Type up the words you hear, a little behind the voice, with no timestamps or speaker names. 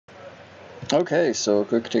Okay, so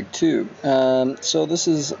quick take two. So this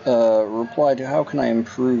is a reply to how can I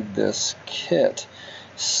improve this kit.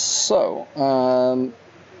 So,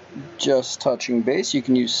 just touching base, you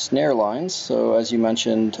can use snare lines. So as you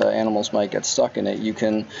mentioned, animals might get stuck in it. You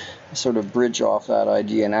can sort of bridge off that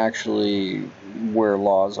idea and actually, where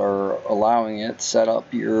laws are allowing it, set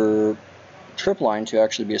up your trip line to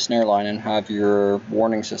actually be a snare line and have your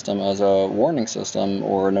warning system as a warning system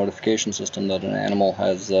or a notification system that an animal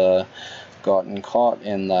has gotten caught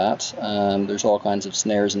in that. There's all kinds of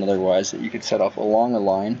snares and otherwise that you could set up along a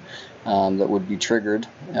line that would be triggered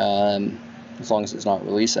as long as it's not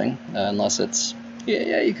releasing, unless it's,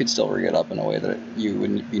 yeah, you could still rig it up in a way that you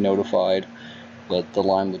wouldn't be notified, but the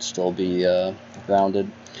line would still be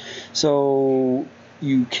grounded. So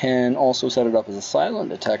you can also set it up as a silent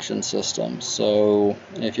detection system. So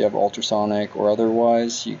if you have ultrasonic or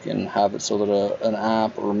otherwise, you can have it so that an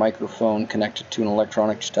app or a microphone connected to an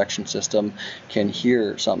electronic detection system can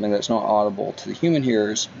hear something that's not audible to the human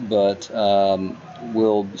hearers, but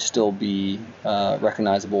will still be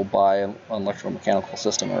recognizable by an electromechanical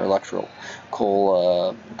system or electrical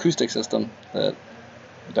acoustic system that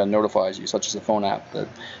notifies you, such as a phone app that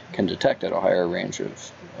can detect at a higher range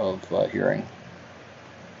of hearing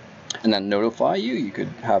and then notify you. You could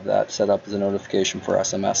have that set up as a notification for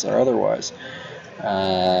SMS or otherwise.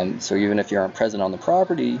 So even if you aren't present on the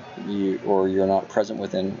property, or you're not present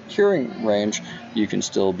within hearing range, you can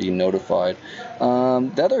still be notified.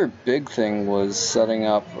 The other big thing was setting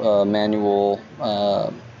up manual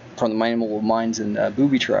from the manual of mines and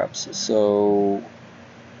booby traps. So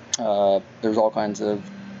there's all kinds of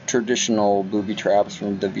traditional booby traps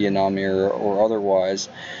from the Vietnam era or otherwise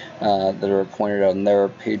that are pointed out in there.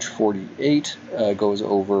 Page 48 goes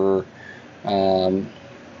over an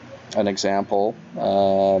example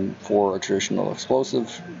for a traditional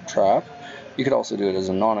explosive trap. You could also do it as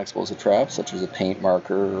a non-explosive trap, such as a paint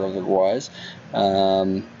marker or otherwise.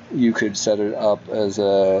 You could set it up as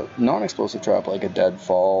a non-explosive trap, like a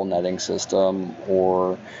deadfall netting system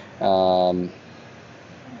or dead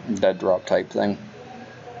drop type thing.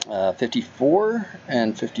 54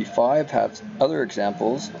 and 55 have other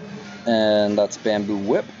examples, and that's bamboo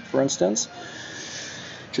whip, for instance.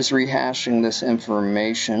 Just rehashing this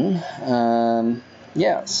information.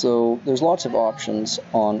 Yeah, so there's lots of options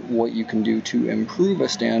on what you can do to improve a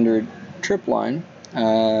standard trip line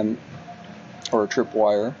or a trip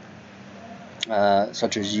wire,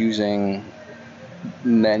 such as using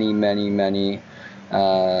many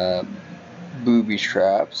booby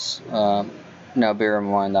traps. Now bear in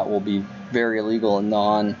mind that will be very illegal in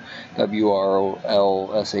non-WRL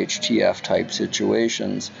SHTF type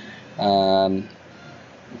situations,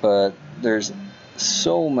 but there's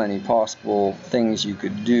so many possible things you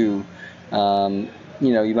could do. You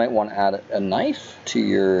might want to add a knife to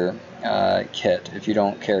your kit if you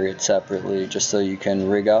don't carry it separately, just so you can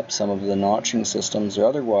rig up some of the notching systems or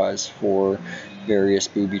otherwise for various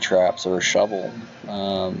booby traps, or a shovel,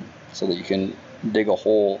 so that you can dig a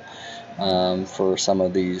hole for some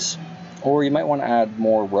of these. Or you might want to add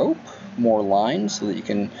more rope, more line, so that you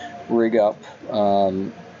can rig up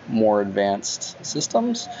more advanced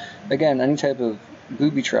systems. Again, any type of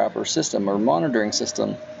booby trap or system or monitoring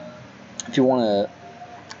system, if you want to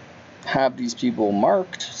have these people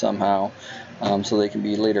marked somehow so they can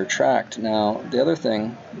be later tracked. Now the other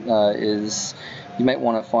thing is you might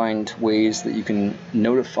want to find ways that you can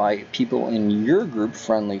notify people in your group,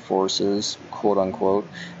 friendly forces, quote unquote,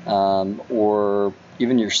 or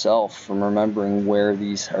even yourself, from remembering where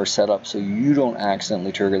these are set up so you don't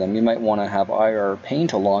accidentally trigger them. You might want to have IR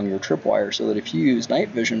paint along your tripwire so that if you use night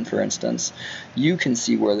vision, for instance, you can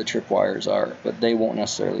see where the tripwires are, but they won't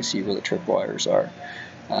necessarily see where the tripwires are.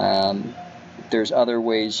 There's other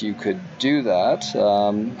ways you could do that,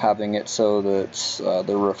 having it so that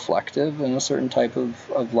they're reflective in a certain type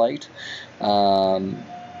of light. So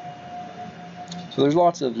there's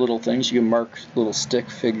lots of little things. You can mark little stick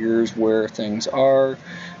figures where things are.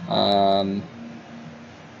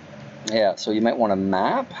 Yeah, so you might want to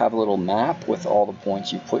have a little map with all the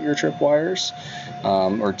points you put your tripwires,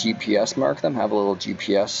 or GPS mark them, have a little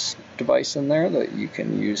GPS device in there that you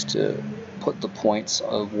can use to put the points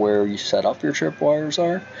of where you set up your tripwires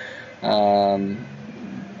are.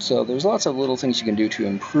 So there's lots of little things you can do to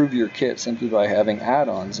improve your kit simply by having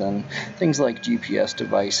add-ons, and things like GPS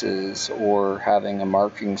devices, or having a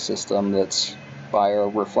marking system that's IR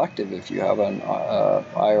reflective if you have an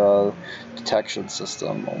IR detection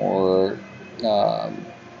system, or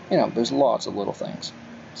there's lots of little things.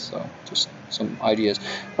 So just some ideas.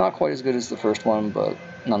 Not quite as good as the first one, but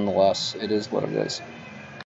nonetheless, it is what it is.